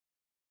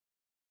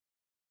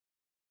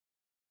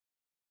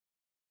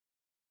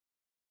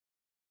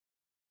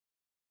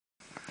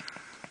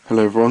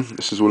Hello everyone,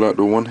 this is All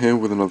Outdoor One here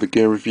with another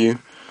gear review.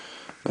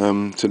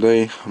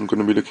 Today I'm going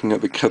to be looking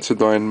at the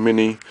Katadyn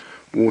mini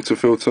water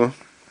filter.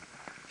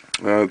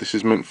 This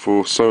is meant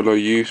for solo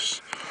use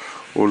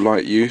or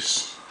light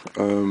use.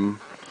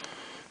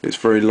 It's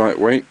very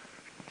lightweight.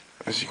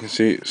 As you can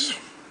see, it's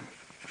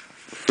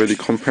a fairly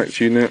compact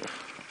unit.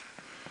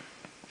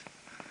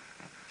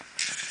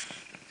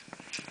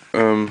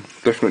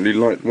 Definitely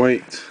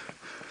lightweight.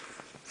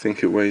 I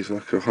think it weighs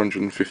like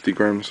 150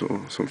 grams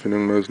or something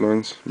along those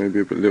lines, maybe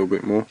a little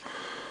bit more.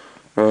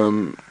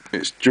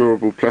 It's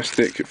durable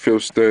plastic, it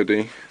feels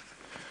sturdy,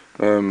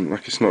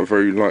 like it's not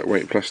very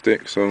lightweight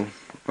plastic, so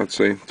I'd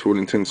say to all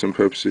intents and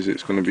purposes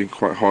it's going to be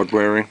quite hard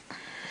wearing.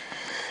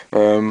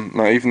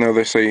 Now even though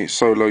they say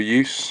solo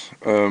use,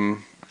 or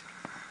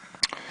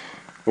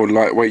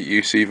lightweight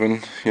use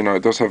even, you know,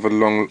 it does have a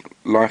long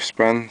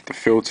lifespan. The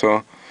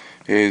filter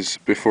is,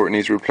 before it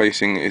needs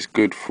replacing, is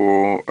good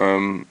for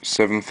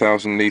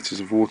 7,000 litres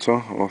of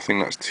water, or I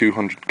think that's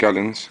 200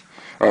 gallons,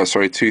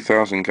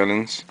 2,000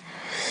 gallons,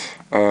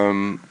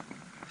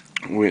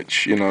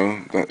 which, you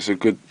know, that's a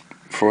good,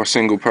 for a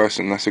single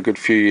person, that's a good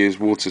few years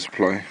water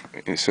supply,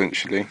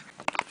 essentially.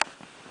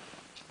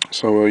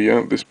 So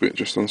yeah, this bit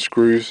just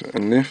unscrews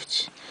and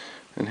lifts,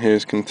 and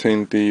here's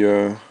contained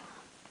the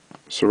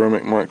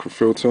ceramic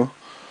microfilter.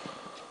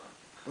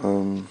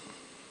 It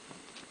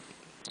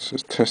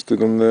says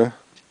tested on there.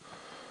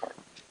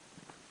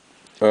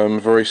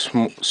 Very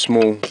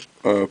small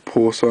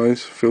pore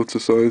size, filter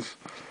size,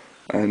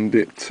 and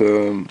it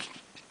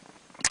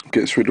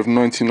gets rid of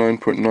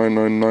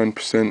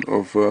 99.999%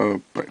 of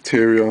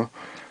bacteria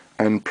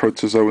and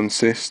protozoan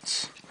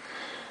cysts,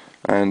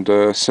 and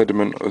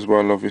sediment as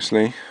well,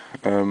 obviously.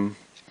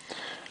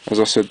 As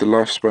I said, the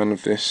lifespan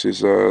of this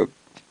is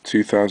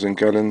 2,000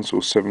 gallons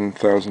or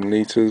 7,000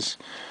 litres.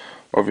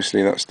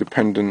 Obviously that's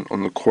dependent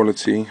on the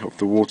quality of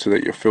the water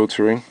that you're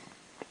filtering.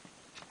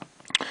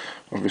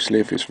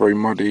 Obviously if it's very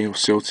muddy or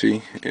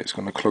silty, it's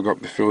going to clog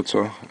up the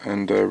filter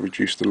and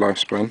reduce the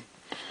lifespan.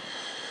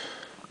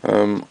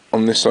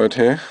 On this side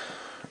here,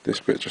 this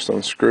bit just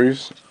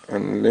unscrews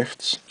and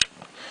lifts,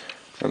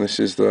 and this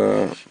is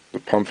the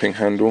pumping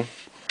handle,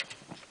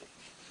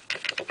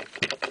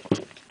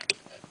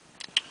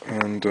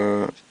 and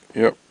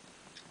yep,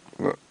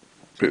 that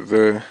bit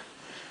there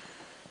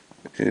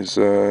is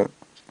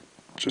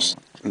just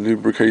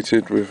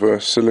lubricated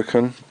with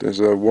silicone. There's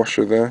a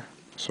washer there.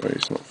 Sorry,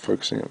 it's not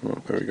focusing at the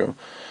moment. There we go.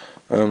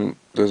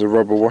 There's a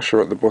rubber washer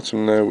at the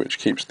bottom there which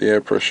keeps the air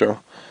pressure,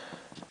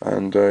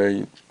 and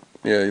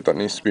yeah, that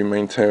needs to be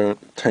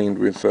maintained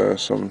with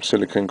some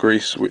silicone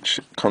grease, which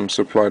comes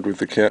supplied with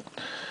the kit.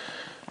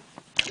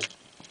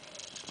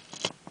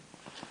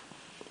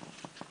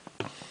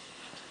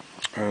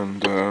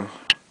 And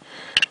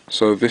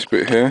so this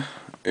bit here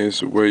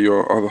is where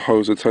your other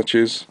hose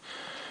attaches.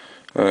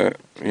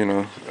 You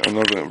know,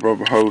 another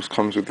rubber hose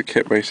comes with the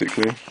kit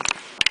basically.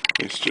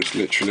 It's just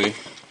literally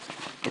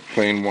a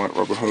plain white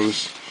rubber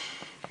hose,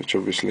 which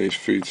obviously is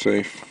food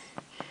safe,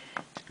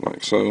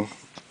 like so.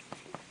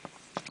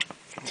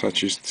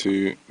 Attaches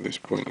to this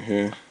point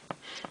here,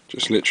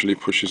 just literally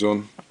pushes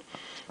on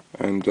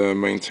and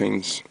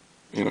maintains,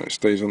 you know, it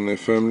stays on there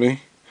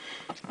firmly,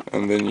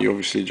 and then you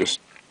obviously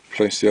just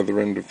place the other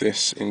end of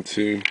this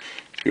into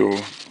your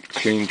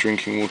clean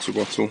drinking water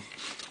bottle.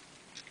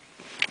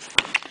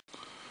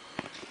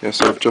 Yeah,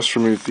 so I've just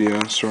removed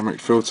the ceramic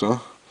filter,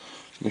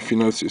 and if you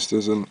notice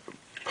there's a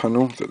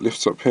panel that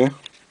lifts up here,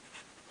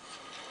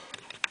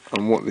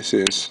 and what this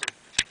is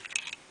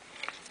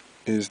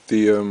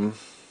the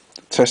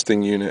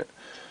testing unit,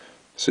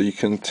 so you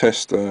can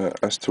test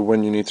as to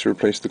when you need to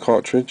replace the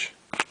cartridge.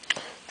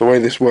 The way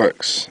this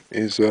works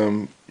is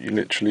you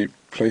literally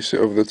place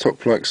it over the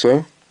top like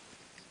so,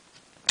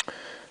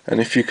 and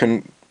if you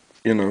can,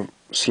 you know,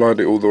 slide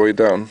it all the way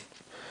down,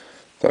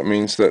 that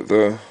means that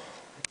the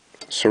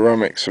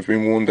ceramics have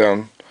been worn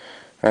down,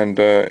 and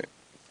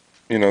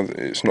you know,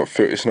 it's not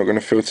going to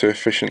filter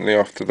efficiently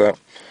after that,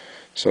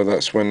 so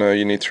that's when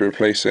you need to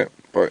replace it.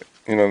 But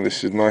you know,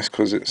 this is nice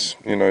because it's,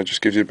 you know, it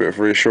just gives you a bit of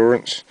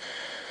reassurance,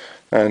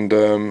 and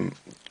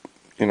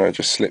you know, it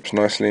just slips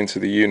nicely into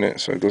the unit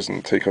so it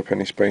doesn't take up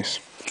any space.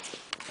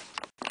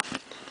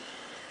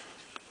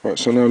 Right,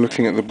 so now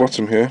looking at the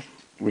bottom here,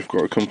 we've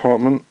got a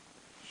compartment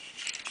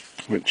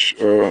which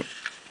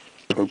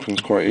opens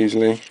quite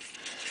easily,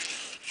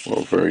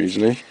 well, very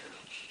easily,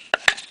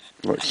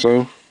 like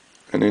so,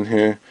 and in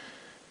here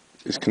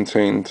is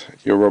contained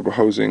your rubber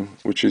hosing,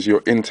 which is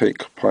your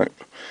intake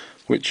pipe,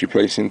 which you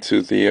place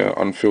into the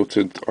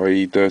unfiltered,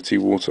 i.e. dirty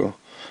water.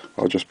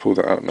 I'll just pull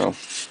that out now.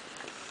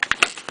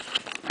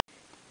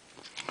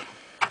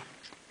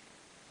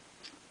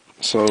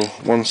 So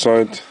one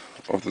side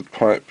of the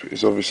pipe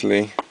is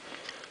obviously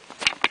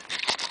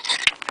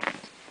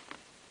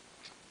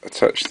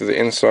attached to the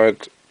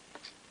inside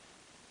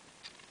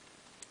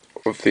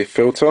of the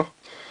filter,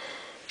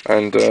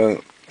 and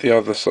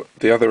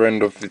the other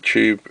end of the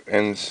tube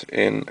ends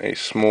in a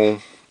small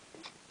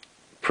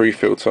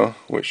pre-filter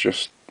which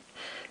just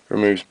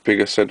removes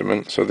bigger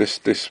sediment. So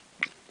this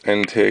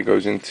end here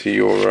goes into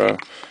your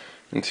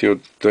into your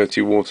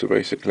dirty water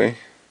basically.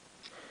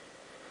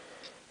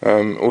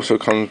 Also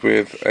comes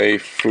with a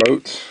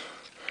float,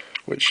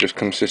 which just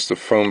consists of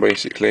foam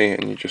basically,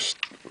 and you just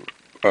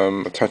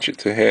attach it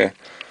to here,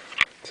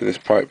 to this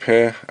pipe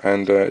here,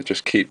 and it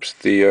just keeps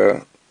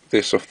the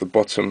this off the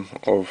bottom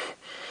of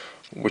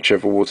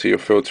whichever water you're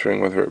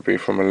filtering, whether it be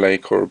from a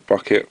lake or a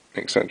bucket,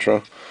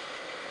 etc.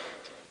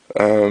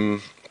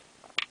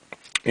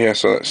 Yeah,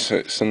 so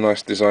it's a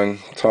nice design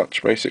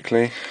touch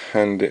basically,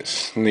 and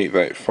it's neat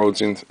that it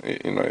folds in,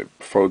 it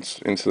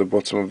folds into the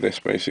bottom of this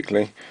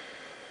basically,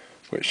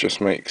 which just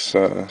makes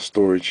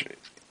storage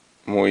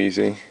more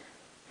easy.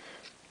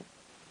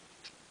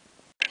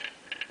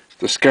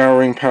 The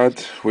scouring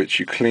pad, which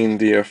you clean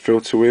the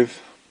filter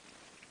with,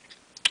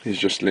 is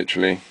just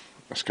literally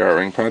a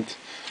scouring pad,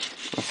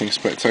 nothing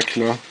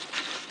spectacular.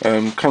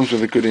 Comes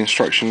with a good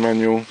instruction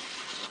manual.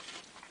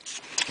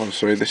 Oh,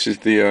 sorry, this is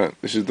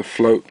the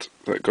float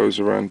that goes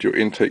around your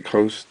intake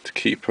hose to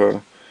keep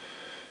the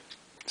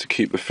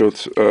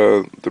filter,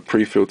 the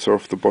pre-filter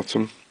off the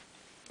bottom,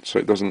 so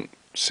it doesn't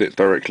sit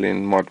directly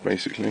in mud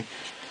basically.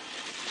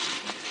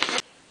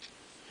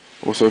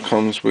 Also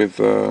comes with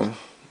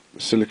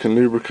silicone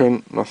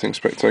lubricant, nothing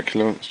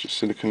spectacular, it's just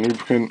silicone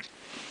lubricant.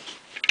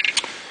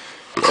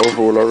 But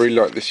overall, I really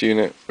like this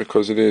unit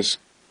because it is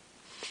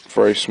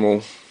very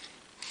small,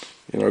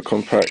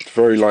 compact,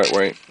 very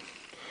lightweight.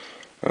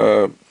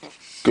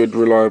 Good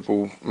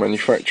reliable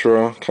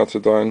manufacturer,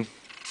 Katadyn.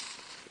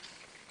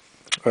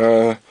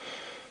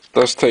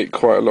 Does take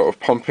quite a lot of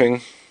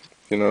pumping,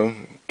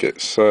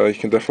 gets you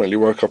can definitely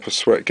work up a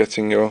sweat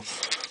getting your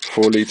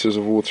 4 litres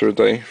of water a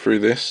day through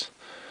this.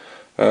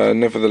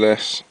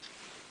 Nevertheless,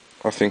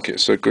 I think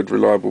it's a good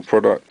reliable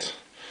product.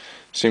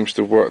 Seems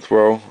to have worked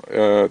well.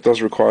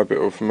 Does require a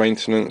bit of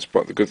maintenance,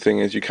 but the good thing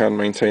is you can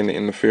maintain it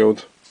in the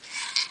field.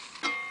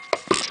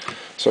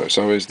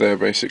 So is there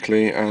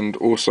basically. And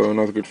also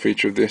another good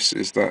feature of this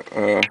is that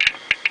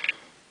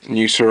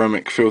new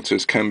ceramic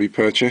filters can be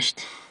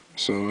purchased,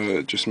 so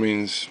it just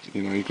means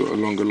you've got a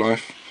longer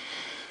life.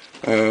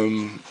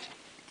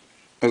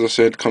 As I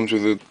said, comes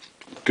with a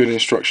good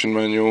instruction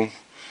manual,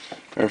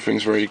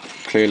 everything's very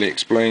clearly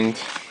explained.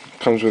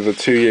 Comes with a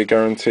 2-year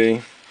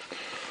guarantee.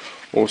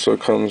 Also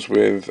comes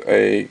with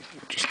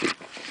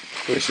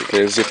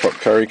basically a zip-up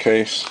carry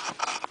case.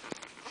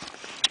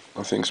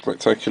 Nothing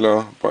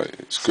spectacular, but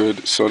it's good,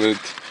 it's solid.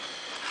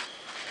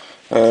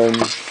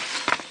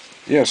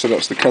 Yeah, so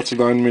that's the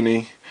Katadyn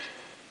Mini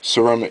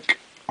Ceramic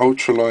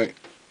Ultralight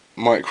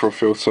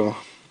Microfilter.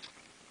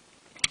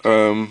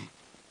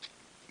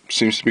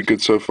 Seems to be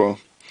good so far.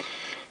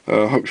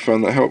 Hope you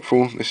found that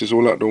helpful. This is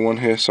All Outdoor One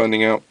here,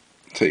 signing out.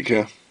 Take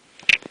care.